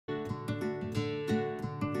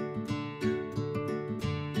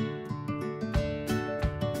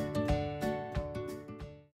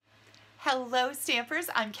Hello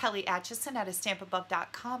Stampers, I'm Kelly Acheson at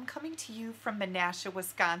stampabove.com coming to you from Menasha,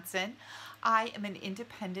 Wisconsin. I am an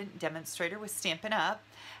independent demonstrator with Stampin Up.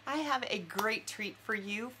 I have a great treat for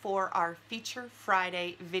you for our Feature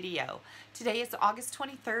Friday video. Today is August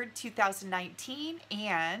 23rd, 2019,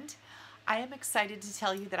 and I am excited to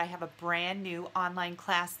tell you that I have a brand new online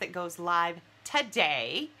class that goes live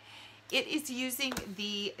today. It is using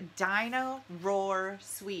the Dino Roar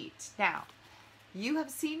Suite. Now, you have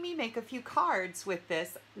seen me make a few cards with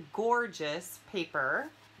this gorgeous paper.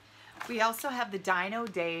 We also have the Dino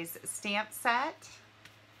Days stamp set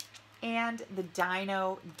and the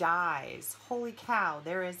Dino dies. Holy cow,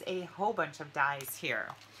 there is a whole bunch of dies here.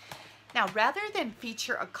 Now, rather than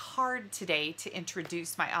feature a card today to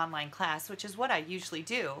introduce my online class, which is what I usually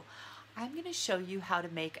do, I'm going to show you how to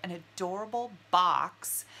make an adorable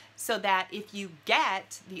box so that if you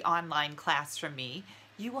get the online class from me,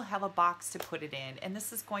 you will have a box to put it in, and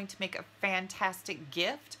this is going to make a fantastic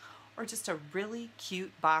gift or just a really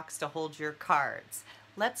cute box to hold your cards.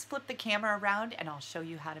 Let's flip the camera around and I'll show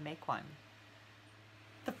you how to make one.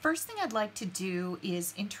 The first thing I'd like to do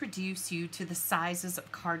is introduce you to the sizes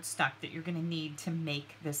of cardstock that you're going to need to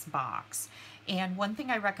make this box. And one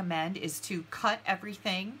thing I recommend is to cut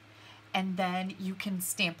everything, and then you can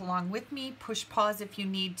stamp along with me, push pause if you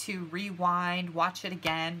need to, rewind, watch it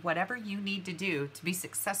again, whatever you need to do to be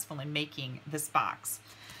successful in making this box.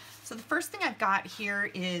 So the first thing I've got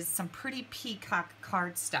here is some pretty peacock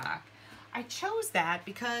cardstock. I chose that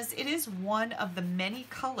because it is one of the many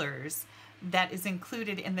colors that is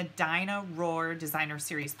included in the Dino Roar Designer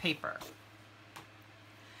Series paper.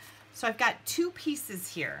 So I've got two pieces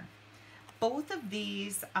here. Both of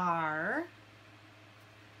these are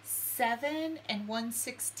 7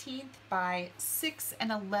 1/16 by 6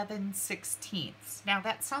 11/16. Now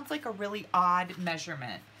that sounds like a really odd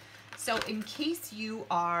measurement. So in case you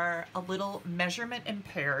are a little measurement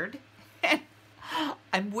impaired,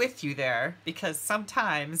 I'm with you there because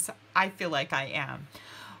sometimes I feel like I am.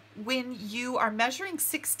 When you are measuring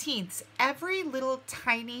 16ths, every little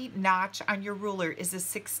tiny notch on your ruler is a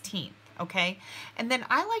 16th. Okay, and then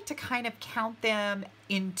I like to kind of count them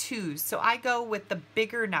in twos. So I go with the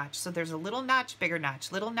bigger notch. So there's a little notch, bigger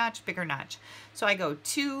notch, little notch, bigger notch. So I go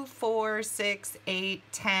 2, 4, 6, 8,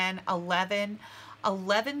 10, 11.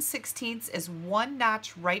 11/16 is one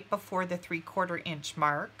notch right before the 3/4 inch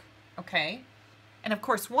mark. Okay, and of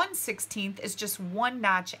course 1/16 is just one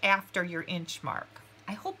notch after your inch mark.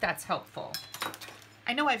 I hope that's helpful.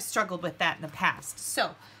 I know I've struggled with that in the past.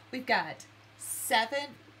 So we've got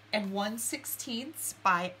 7 1/16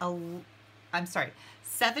 by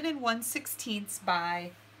 7 1/16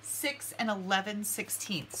 by 6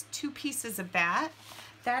 11/16. Two pieces of that.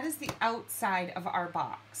 That is the outside of our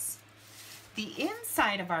box. The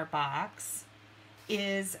inside of our box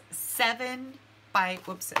is 7 by,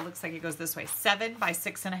 whoops, it looks like it goes this way, 7 by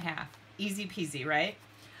 6.5. Easy peasy, right?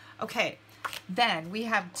 Okay, then we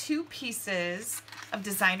have two pieces of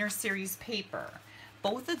Designer Series paper.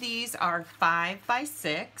 Both of these are 5 by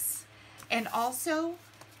 6, and also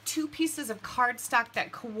two pieces of cardstock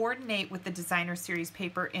that coordinate with the Designer Series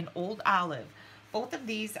paper in Old Olive. Both of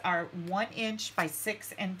these are 1 inch by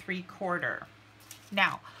 6 3/4.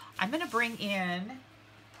 Now, I'm going to bring in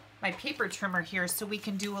my paper trimmer here so we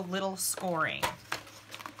can do a little scoring.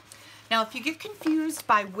 Now, if you get confused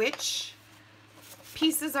by which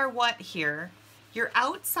pieces are what here, your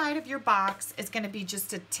outside of your box is going to be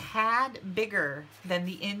just a tad bigger than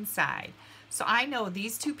the inside. So I know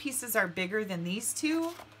these two pieces are bigger than these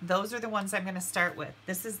two. Those are the ones I'm going to start with.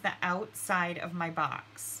 This is the outside of my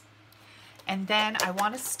box. And then I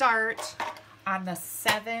want to start on the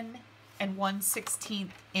 7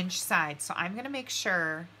 1/16 inch side. So I'm going to make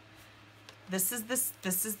sure this is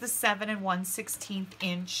the 7 1/16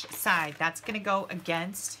 inch side. That's going to go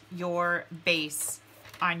against your base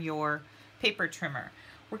on your paper trimmer.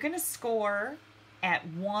 We're going to score at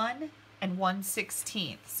 1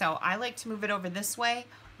 1/16. So I like to move it over this way,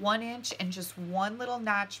 1 inch, and just one little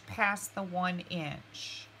notch past the 1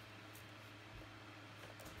 inch.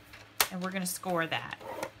 And we're going to score that.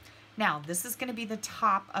 Now, this is going to be the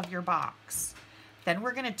top of your box. Then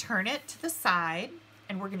we're going to turn it to the side,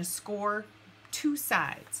 and we're going to score two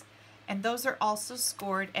sides. And those are also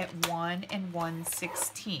scored at 1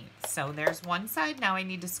 1/16. So there's one side. Now I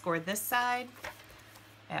need to score this side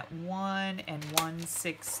at 1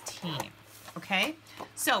 1/16. Okay,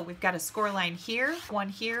 so we've got a score line here, one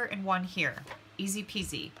here, and one here. Easy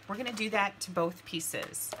peasy. We're going to do that to both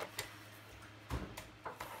pieces.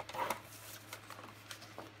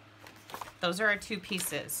 Those are our two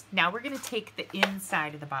pieces. Now we're going to take the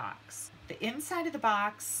inside of the box. The inside of the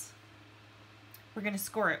box We're going to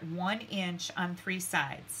score it 1 inch on 3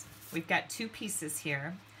 sides. We've got 2 pieces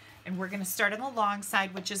here, and we're going to start on the long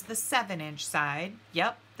side, which is the 7-inch side.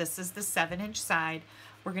 Yep, this is the 7-inch side.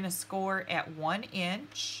 We're going to score at 1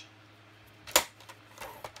 inch,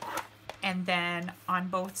 and then on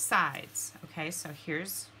both sides. Okay, so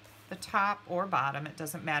here's the top or bottom. It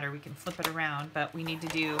doesn't matter. We can flip it around, but we need to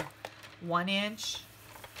do 1 inch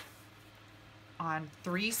on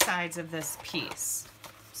 3 sides of this piece.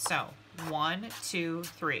 So 1, 2,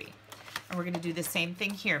 3. And we're going to do the same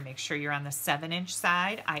thing here. Make sure you're on the 7-inch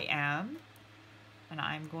side. I am. And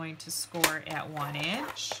I'm going to score at 1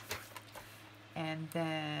 inch. And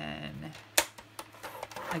then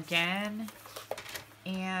again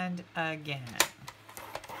and again.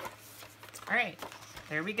 All right,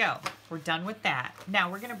 there we go. We're done with that. Now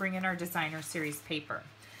we're going to bring in our designer series paper.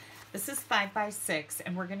 This is 5 by 6,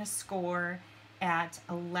 and we're going to score at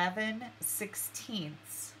 11/16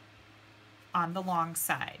 on the long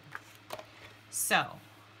side. So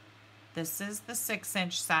this is the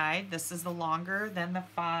 6-inch side. This is the longer than the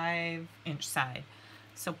 5-inch side.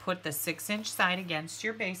 So put the 6-inch side against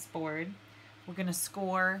your baseboard. We're going to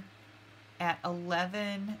score at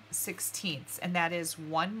 11/16, and that is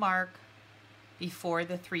 1 mark before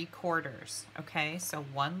the 3/4. Okay, so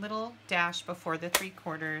 1 little dash before the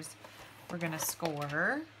 3/4. We're going to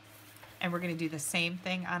score, and we're going to do the same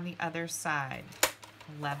thing on the other side,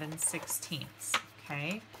 11/16.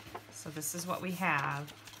 Okay, so this is what we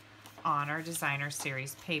have on our designer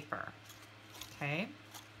series paper. Okay,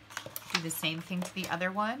 do the same thing to the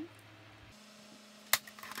other one.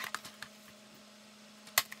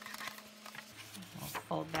 We'll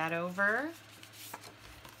fold that over,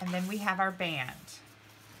 and then we have our band,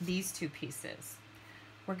 these 2 pieces.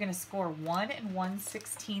 We're going to score 1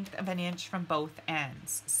 1/16 of an inch from both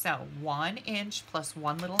ends. So 1 inch plus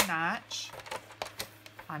 1 little notch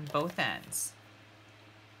on both ends.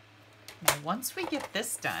 Now once we get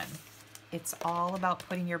this done, it's all about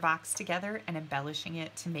putting your box together and embellishing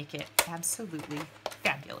it to make it absolutely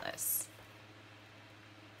fabulous.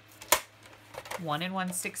 1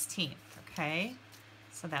 1/16, okay?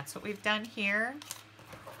 So that's what we've done here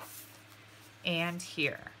and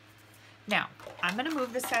here. Now, I'm going to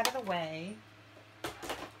move this out of the way,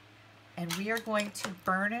 and we are going to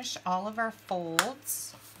burnish all of our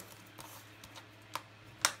folds.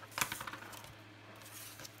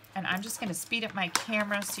 And I'm just going to speed up my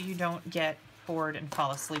camera so you don't get bored and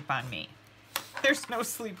fall asleep on me. There's no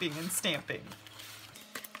sleeping and stamping.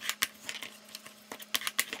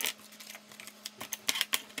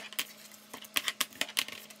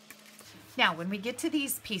 Now, when we get to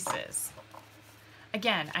these pieces,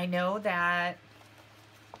 again, I know that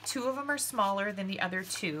 2 of them are smaller than the other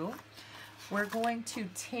 2. We're going to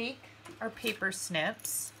take our paper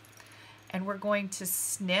snips, and we're going to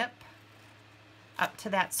snip up to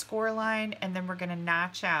that score line, and then we're going to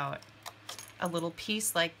notch out a little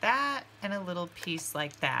piece like that and a little piece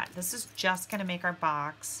like that. This is just going to make our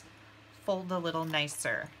box fold a little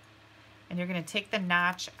nicer. And you're going to take the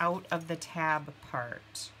notch out of the tab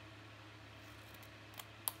part.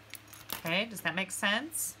 Okay, does that make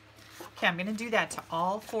sense? Okay, I'm going to do that to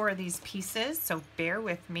all 4 of these pieces, so bear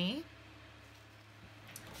with me.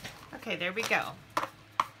 Okay, there we go.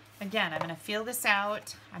 Again, I'm going to feel this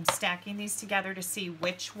out. I'm stacking these together to see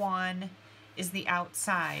which one is the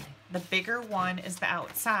outside. The bigger one is the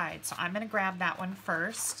outside, so I'm going to grab that one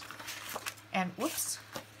first. And whoops,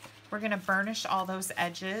 we're going to burnish all those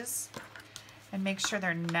edges and make sure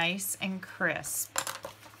they're nice and crisp.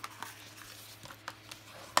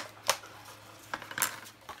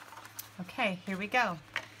 Okay, here we go.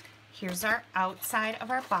 Here's our outside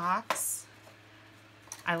of our box.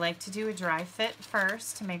 I like to do a dry fit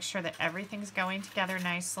first to make sure that everything's going together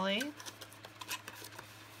nicely.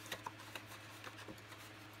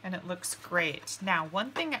 And it looks great. Now,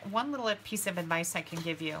 one little piece of advice I can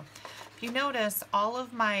give you. If you notice, all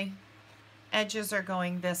of my edges are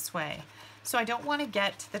going this way. So I don't want to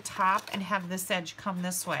get to the top and have this edge come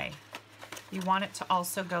this way. You want it to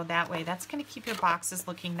also go that way. That's going to keep your boxes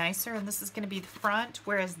looking nicer, and this is going to be the front,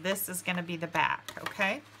 whereas this is going to be the back,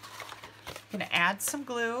 okay? I'm going to add some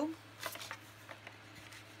glue.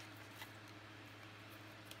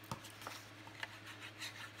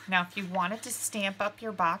 Now, if you wanted to stamp up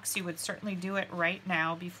your box, you would certainly do it right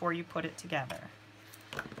now before you put it together.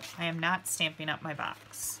 I am not stamping up my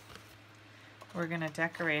box. We're going to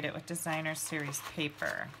decorate it with designer series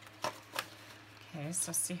paper. Okay,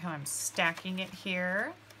 so see how I'm stacking it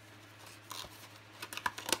here.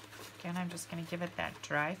 Again, I'm just going to give it that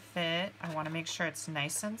dry fit. I want to make sure it's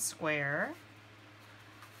nice and square.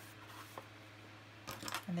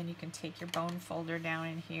 And then you can take your bone folder down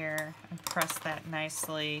in here and press that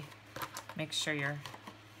nicely. Make sure you're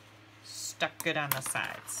stuck good on the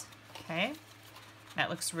sides. Okay, that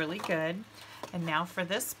looks really good. And now for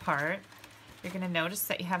this part, you're going to notice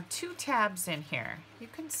that you have 2 tabs in here. You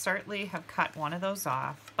can certainly have cut one of those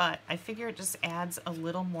off, but I figure it just adds a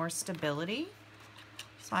little more stability.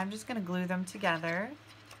 So I'm just going to glue them together.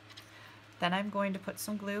 Then I'm going to put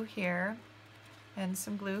some glue here and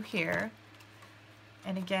some glue here.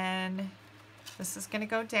 And again, this is going to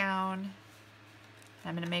go down.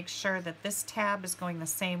 I'm going to make sure that this tab is going the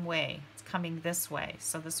same way. It's coming this way.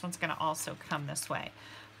 So this one's going to also come this way.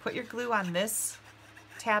 Put your glue on this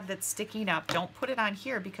tab that's sticking up. Don't put it on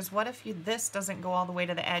here, because what if this doesn't go all the way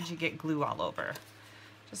to the edge, you get glue all over.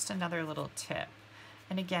 Just another little tip.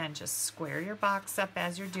 And again, just square your box up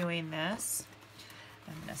as you're doing this.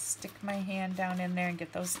 I'm going to stick my hand down in there and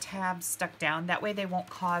get those tabs stuck down. That way they won't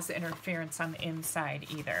cause interference on the inside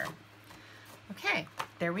either. Okay,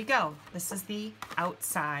 there we go. This is the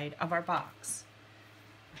outside of our box.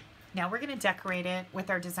 Now we're going to decorate it with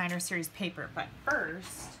our Designer Series paper, but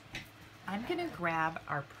first I'm going to grab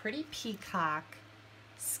our pretty peacock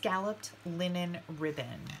scalloped linen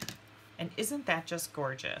ribbon. And isn't that just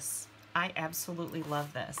gorgeous? I absolutely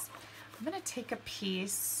love this. I'm going to take a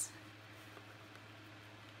piece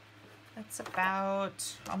that's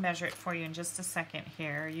about, I'll measure it for you in just a second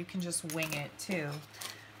here. You can just wing it too.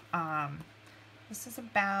 This is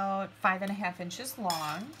about 5.5 inches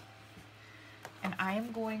long. And I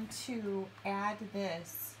am going to add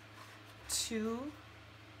this to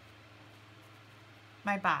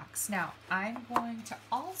my box. Now, I'm going to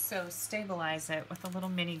also stabilize it with a little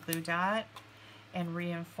mini glue dot and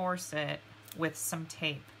reinforce it with some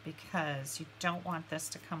tape, because you don't want this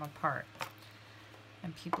to come apart.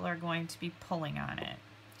 And people are going to be pulling on it.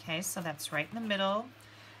 Okay, so that's right in the middle.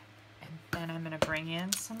 And then I'm going to bring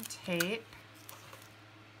in some tape.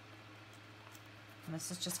 And this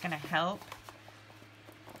is just going to help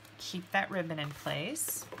keep that ribbon in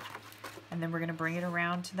place. And then we're going to bring it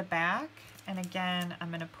around to the back. And again, I'm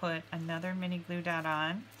going to put another mini glue dot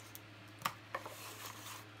on.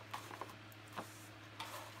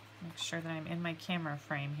 Make sure that I'm in my camera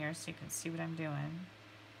frame here so you can see what I'm doing.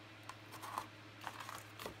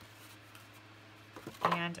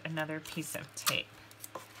 And another piece of tape.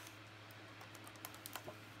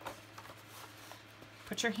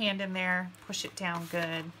 Put your hand in there, push it down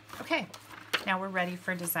good. Okay, now we're ready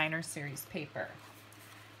for Designer Series paper.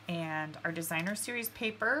 And our Designer Series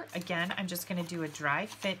paper, again, I'm just going to do a dry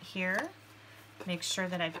fit here. Make sure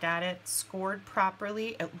that I've got it scored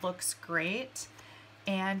properly. It looks great.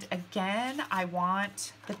 And again, I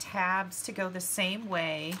want the tabs to go the same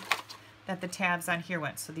way that the tabs on here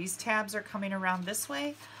went. So these tabs are coming around this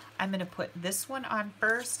way. I'm going to put this one on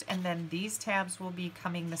first, and then these tabs will be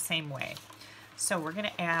coming the same way. So we're going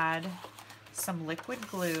to add some liquid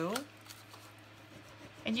glue.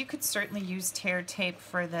 And you could certainly use tear tape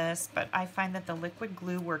for this, but I find that the liquid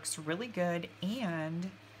glue works really good,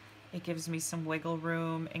 and it gives me some wiggle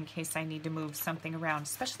room in case I need to move something around,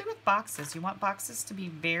 especially with boxes. You want boxes to be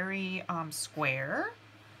very square,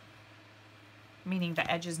 meaning the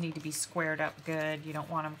edges need to be squared up good. You don't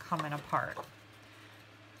want them coming apart.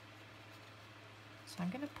 So I'm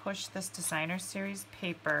going to push this Designer Series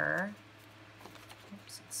paper,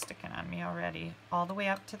 oops, it's sticking on me already, all the way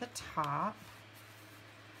up to the top,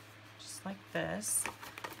 just like this.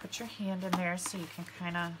 Put your hand in there so you can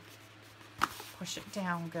kind of push it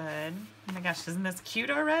down good. Oh my gosh, isn't this cute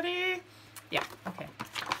already? Yeah, okay.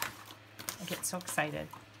 I get so excited.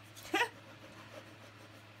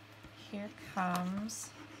 Here comes,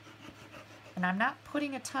 and I'm not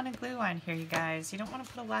putting a ton of glue on here, you guys. You don't want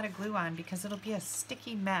to put a lot of glue on because it'll be a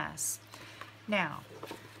sticky mess. Now,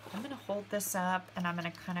 I'm going to hold this up and I'm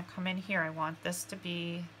going to kind of come in here. I want this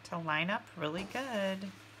to line up really good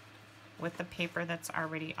with the paper that's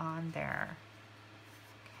already on there.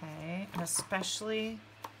 Okay, and especially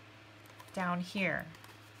down here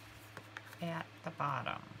at the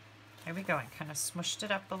bottom. There we go. I kind of smushed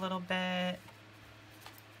it up a little bit.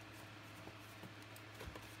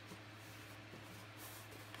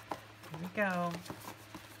 Here we go.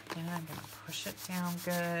 And I'm going to push it down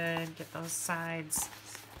good. Get those sides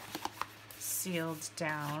sealed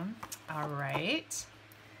down. All right.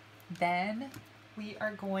 Then we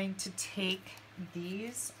are going to take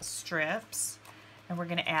these strips and we're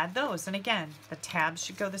going to add those. And again, the tabs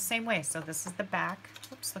should go the same way. So this is the back.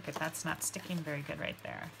 Oops, look at that's not sticking very good right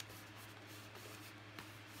there.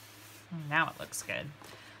 Now it looks good.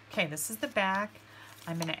 Okay, this is the back.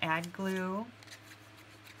 I'm going to add glue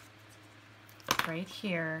right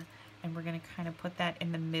here, and we're going to kind of put that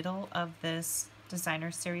in the middle of this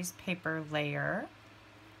designer series paper layer.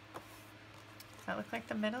 Does that look like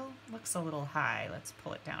the middle? Looks a little high. Let's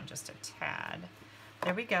pull it down just a tad.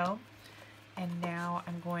 There we go. And now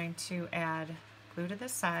I'm going to add glue to the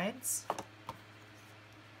sides.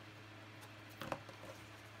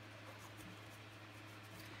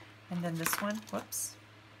 And then this one, whoops,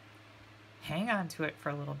 hang on to it for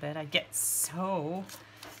a little bit. I get so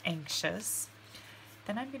anxious.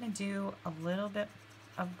 Then I'm going to do a little bit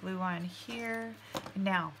of glue on here.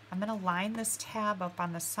 Now I'm going to line this tab up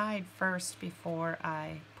on the side first before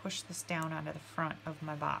I push this down onto the front of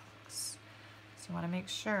my box. So you want to make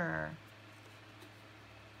sure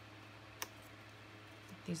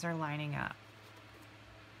that these are lining up.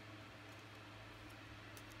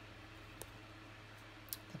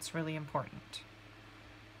 That's really important.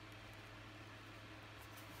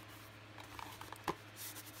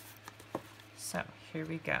 So here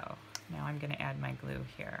we go. Now I'm going to add my glue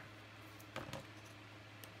here.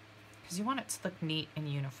 Because you want it to look neat and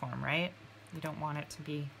uniform, right? You don't want it to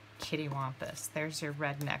be kittywampus. There's your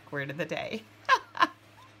redneck word of the day.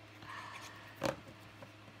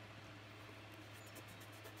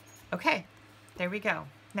 Okay, there we go.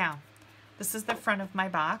 Now, this is the front of my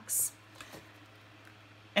box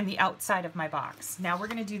and the outside of my box. Now we're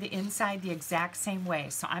going to do the inside the exact same way.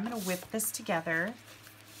 So I'm going to whip this together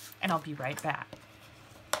and I'll be right back.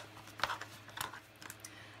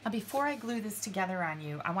 Now before I glue this together on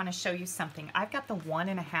you, I want to show you something. I've got the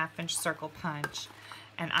 1.5 inch circle punch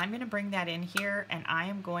and I'm going to bring that in here and I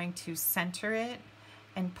am going to center it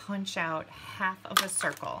and punch out half of a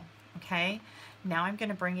circle. Okay, now I'm going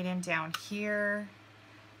to bring it in down here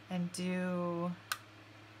and do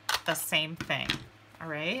the same thing. All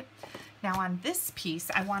right, now on this piece,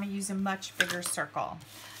 I want to use a much bigger circle.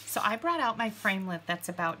 So I brought out my framelit that's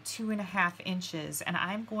about 2.5 inches and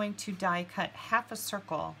I'm going to die cut half a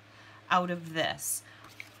circle out of this.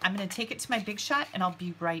 I'm going to take it to my Big Shot and I'll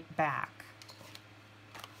be right back.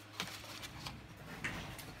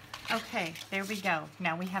 Okay, there we go.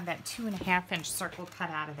 Now we have that 2.5 inch circle cut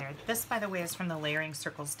out of there. This, by the way, is from the Layering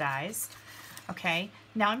Circles dies. Okay,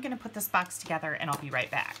 now I'm going to put this box together and I'll be right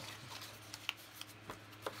back.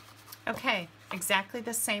 Okay, exactly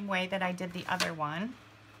the same way that I did the other one.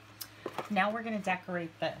 Now we're going to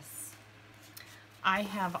decorate this. I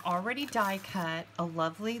have already die cut a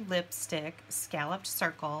lovely lipstick scalloped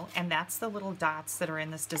circle, and that's the little dots that are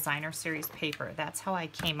in this designer series paper. That's how I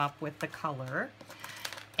came up with the color.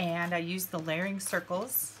 And I used the Layering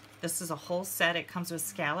Circles. This is a whole set. It comes with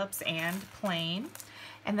scallops and plain.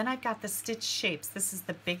 And then I've got the stitch shapes. This is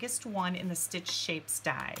the biggest one in the stitch shapes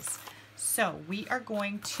dies. So we are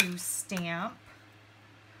going to stamp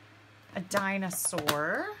a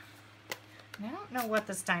dinosaur. And I don't know what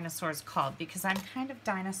this dinosaur is called because I'm kind of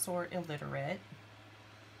dinosaur illiterate.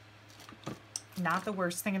 Not the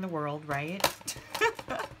worst thing in the world, right?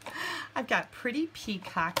 I've got Pretty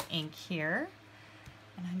Peacock ink here.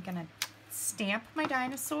 And I'm going to stamp my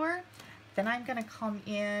dinosaur. Then I'm going to come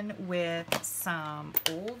in with some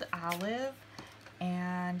Old Olive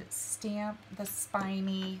and stamp the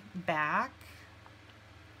spiny back.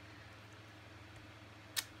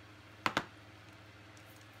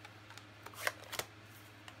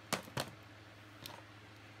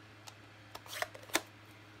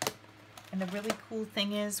 And the really cool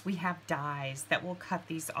thing is we have dies that will cut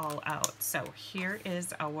these all out. So here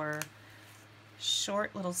is our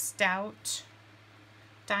short little stout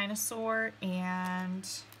dinosaur, and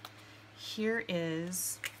here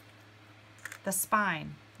is the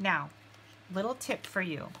spine. Now, little tip for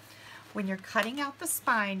you. When you're cutting out the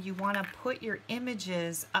spine, you want to put your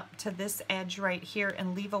images up to this edge right here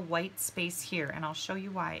and leave a white space here, and I'll show you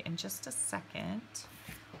why in just a second.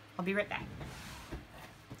 I'll be right back.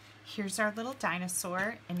 Here's our little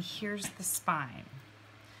dinosaur, and here's the spine.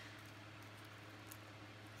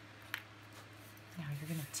 Now you're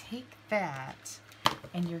going to take that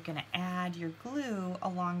and you're going to add your glue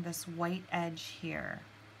along this white edge here.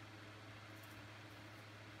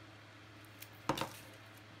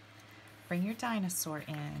 Bring your dinosaur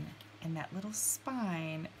in, and that little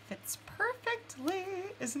spine fits perfectly.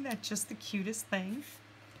 Isn't that just the cutest thing?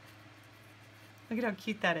 Look at how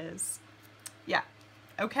cute that is. Yeah,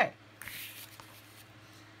 okay.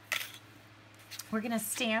 We're going to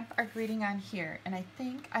stamp our greeting on here, and I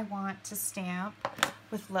think I want to stamp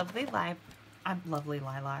with lovely lilac,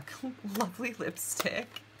 lovely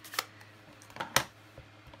lipstick.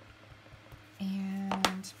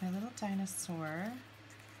 And my little dinosaur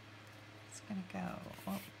is going to go,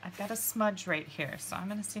 well, I've got a smudge right here, so I'm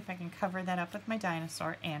going to see if I can cover that up with my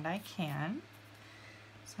dinosaur, and I can.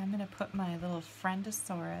 So I'm going to put my little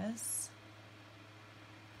Friendosaurus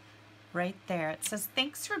right there. It says,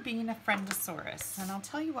 thanks for being a Friendosaurus. And I'll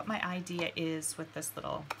tell you what my idea is with this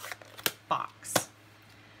little box.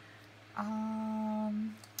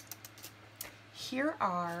 Here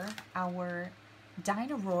are our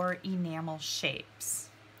Dino-Roar enamel shapes.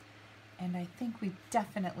 And I think we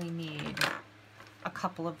definitely need a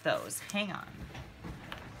couple of those. Hang on.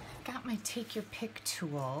 Got my take your pick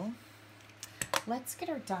tool. Let's get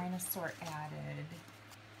our dinosaur added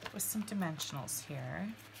with some dimensionals here.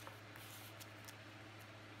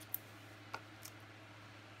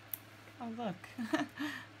 Oh, look,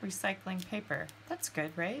 recycling paper. That's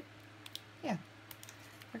good, right? Yeah.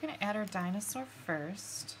 We're gonna add our dinosaur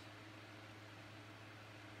first.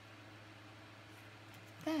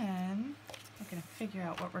 Then we're gonna figure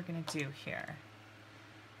out what we're gonna do here.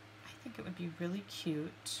 I think it would be really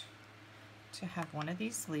cute to have one of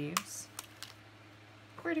these leaves.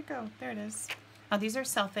 Where'd it go? There it is. Oh, these are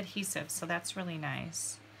self-adhesive, so that's really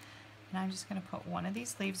nice. And I'm just gonna put one of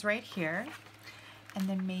these leaves right here, and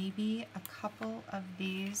then maybe a couple of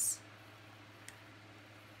these.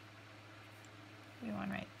 Maybe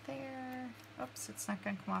one right there. Oops, it's not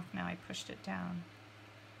gonna come off now. I pushed it down.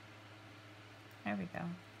 There we go.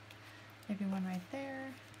 Maybe one right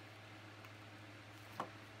there.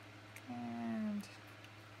 And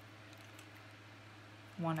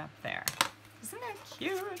one up there. Isn't that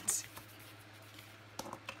cute?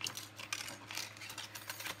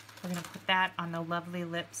 We're gonna put that on the lovely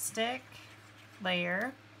lipstick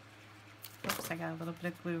layer. Oops, I got a little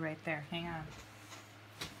bit of glue right there. Hang on.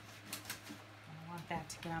 I want that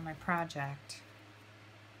to get on my project.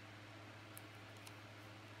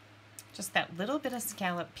 Just that little bit of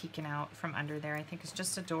scallop peeking out from under there, I think is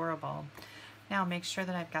just adorable. Now make sure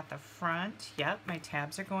that I've got the front. Yep, my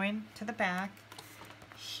tabs are going to the back.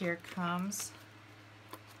 Here comes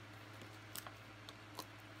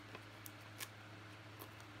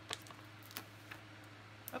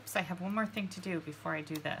oops, I have one more thing to do before I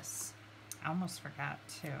do this. I almost forgot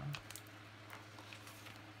too.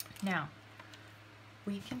 Now,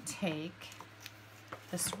 we can take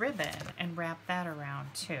this ribbon and wrap that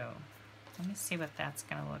around too. Let me see what that's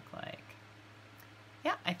gonna look like.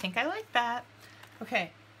 Yeah, I think I like that.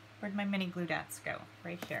 Okay, where'd my mini glue dots go?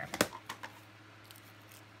 Right here.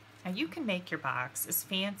 Now you can make your box as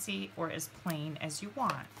fancy or as plain as you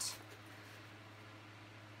want.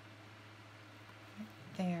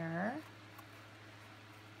 There.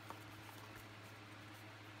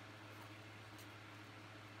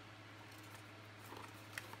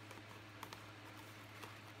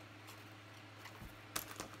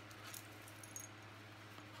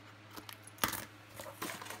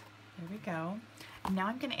 There we go. And now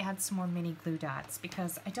I'm going to add some more mini glue dots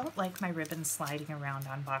because I don't like my ribbon sliding around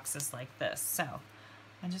on boxes like this. So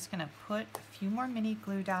I'm just going to put a few more mini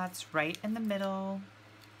glue dots right in the middle.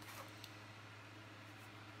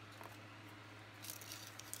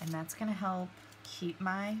 And that's going to help keep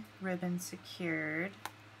my ribbon secured.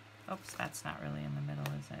 Oops, that's not really in the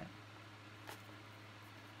middle, is it?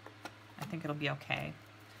 I think it'll be okay.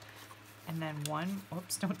 And then one,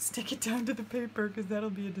 oops, don't stick it down to the paper because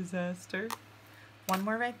that'll be a disaster. One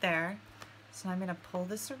more right there. So I'm going to pull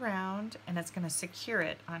this around and it's going to secure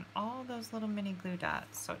it on all those little mini glue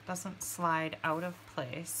dots so it doesn't slide out of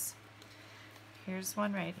place. Here's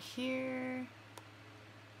one right here.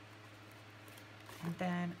 And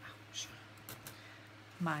then, ouch,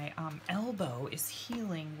 my elbow is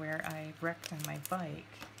healing where I wrecked on my bike,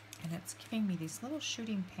 and it's giving me these little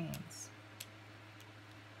shooting pains.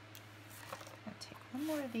 I'm gonna take one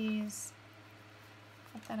more of these,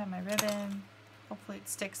 put that on my ribbon. Hopefully it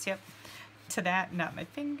sticks, yep, to that, not my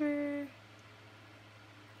finger.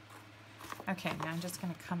 Okay, now I'm just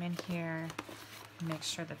gonna come in here and make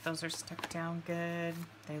sure that those are stuck down good.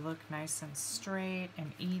 They look nice and straight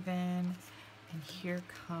and even. And here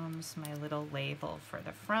comes my little label for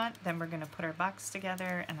the front. Then we're going to put our box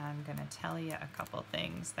together and I'm going to tell you a couple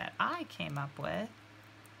things that I came up with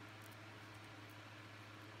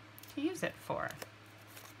to use it for.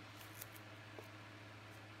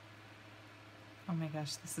 Oh my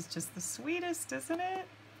gosh, this is just the sweetest, isn't it?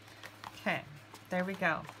 Okay, there we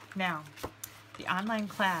go. Now, the online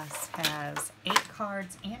class has 8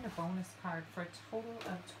 cards and a bonus card for a total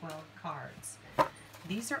of 12 cards.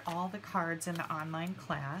 These are all the cards in the online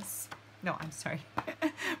class. No, I'm sorry.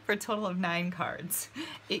 For a total of 9 cards.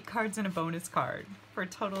 8 cards and a bonus card for a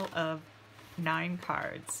total of 9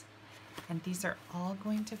 cards. And these are all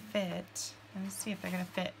going to fit. Let me see if they're going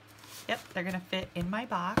to fit. Yep, they're going to fit in my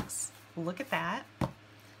box. Look at that.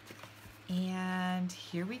 And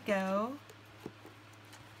here we go.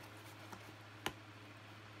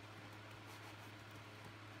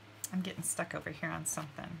 I'm getting stuck over here on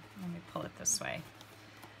something. Let me pull it this way.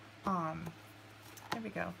 There we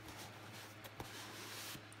go.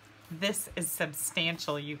 This is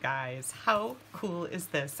substantial, you guys. How cool is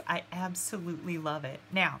this? I absolutely love it.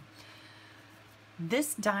 Now,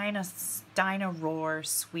 this Dyna Roar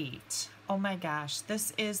Suite. Oh my gosh,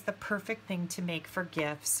 this is the perfect thing to make for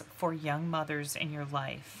gifts for young mothers in your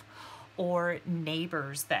life or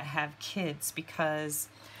neighbors that have kids, because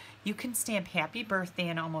you can stamp happy birthday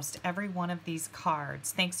in almost every one of these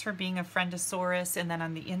cards. Thanks for being a Friendosaurus, and then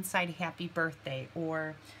on the inside, happy birthday.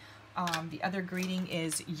 Or the other greeting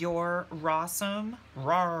is your rawsome,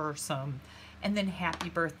 and then happy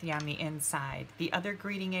birthday on the inside. The other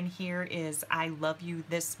greeting in here is I love you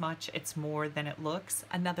this much, it's more than it looks.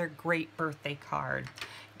 Another great birthday card.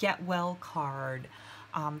 Get well card.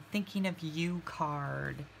 Thinking of you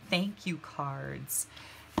card. Thank you cards.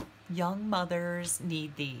 Young mothers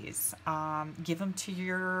need these. Give them to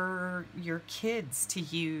your kids to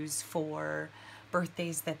use for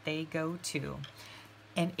birthdays that they go to.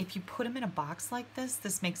 And if you put them in a box like this,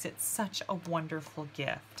 this makes it such a wonderful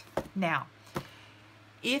gift. Now,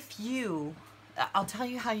 I'll tell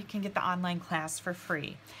you how you can get the online class for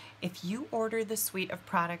free. If you order the suite of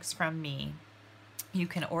products from me, you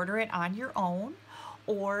can order it on your own,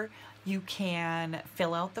 or you can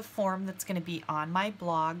fill out the form that's going to be on my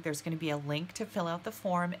blog. There's going to be a link to fill out the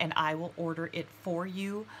form, and I will order it for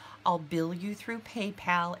you. I'll bill you through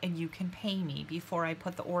PayPal, and you can pay me before I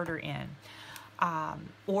put the order in.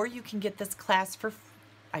 Or you can get this class for,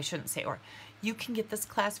 you can get this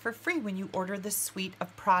class for free when you order the suite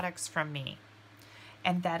of products from me.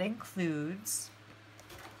 And that includes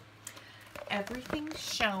everything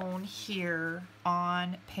shown here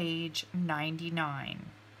on page 99.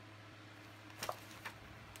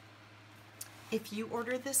 If you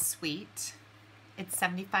order this suite, it's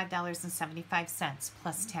 $75.75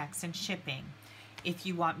 plus tax and shipping. If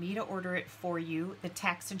you want me to order it for you, the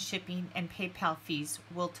tax and shipping and PayPal fees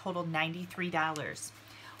will total $93.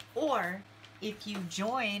 Or if you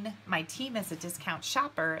join my team as a discount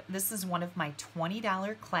shopper, this is one of my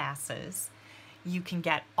 $20 classes. You can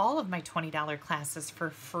get all of my $20 classes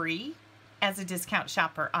for free as a discount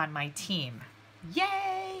shopper on my team.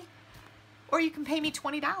 Yay! Or you can pay me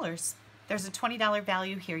 $20. There's a $20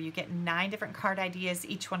 value here. You get 9 different card ideas.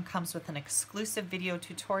 Each one comes with an exclusive video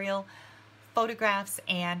tutorial, photographs,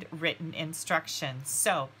 and written instructions.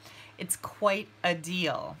 So it's quite a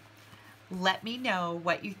deal. Let me know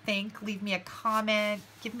what you think. Leave me a comment.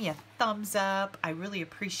 Give me a thumbs up. I really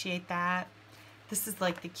appreciate that. This is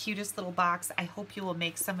like the cutest little box. I hope you will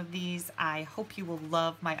make some of these. I hope you will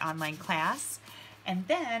love my online class. And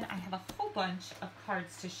then I have a whole bunch of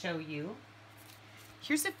cards to show you.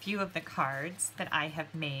 Here's a few of the cards that I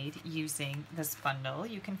have made using this bundle.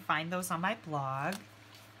 You can find those on my blog.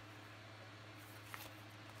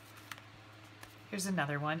 Here's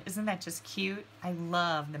another one. Isn't that just cute? I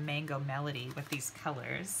love the mango melody with these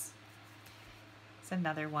colors. It's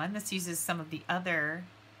another one. This uses some of the other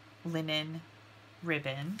linen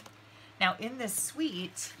ribbon. Now in this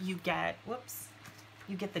suite, you get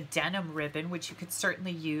the denim ribbon, which you could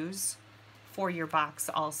certainly use for your box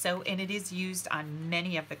also, and it is used on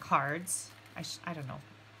many of the cards. I don't know,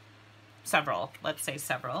 several, let's say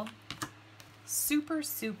several. Super,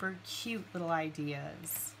 super cute little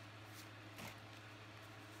ideas.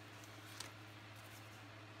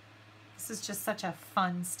 This is just such a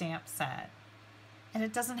fun stamp set. And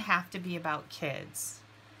it doesn't have to be about kids.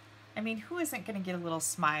 I mean, who isn't going to get a little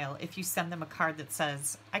smile if you send them a card that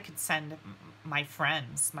says, I could send my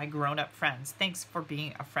friends, my grown-up friends, thanks for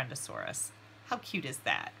being a Friendosaurus. How cute is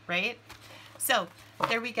that, right? So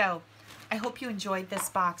there we go. I hope you enjoyed this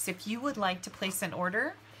box. If you would like to place an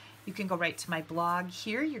order, you can go right to my blog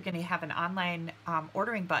here. You're going to have an online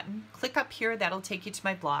ordering button. Click up here. That'll take you to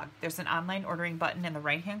my blog. There's an online ordering button in the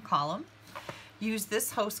right-hand column. Use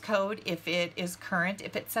this host code if it is current.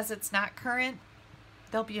 If it says it's not current,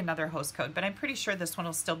 there'll be another host code, but I'm pretty sure this one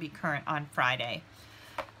will still be current on Friday.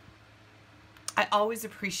 I always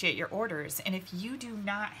appreciate your orders, and if you do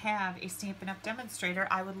not have a Stampin' Up! Demonstrator,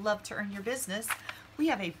 I would love to earn your business. We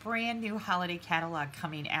have a brand new holiday catalog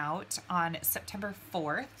coming out on September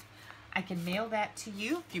 4th. I can mail that to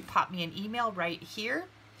you if you pop me an email right here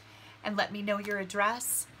and let me know your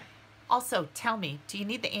address. Also, tell me, do you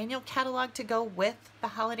need the annual catalog to go with the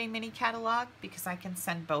holiday mini catalog? Because I can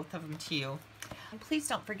send both of them to you. And please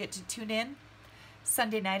don't forget to tune in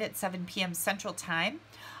Sunday night at 7 p.m. Central Time.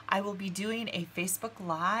 I will be doing a Facebook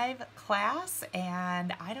Live class,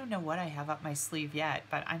 and I don't know what I have up my sleeve yet,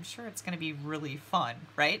 but I'm sure it's going to be really fun,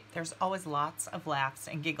 right? There's always lots of laughs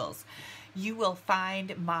and giggles. You will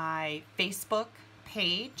find my Facebook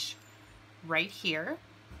page right here.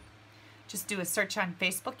 Just do a search on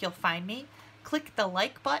Facebook, you'll find me. Click the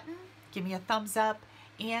like button, give me a thumbs up,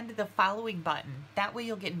 and the following button. That way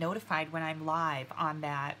you'll get notified when I'm live on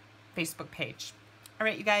that Facebook page. All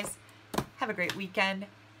right, you guys, have a great weekend.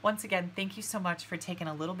 Once again, thank you so much for taking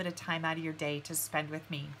a little bit of time out of your day to spend with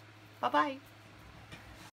me. Bye-bye.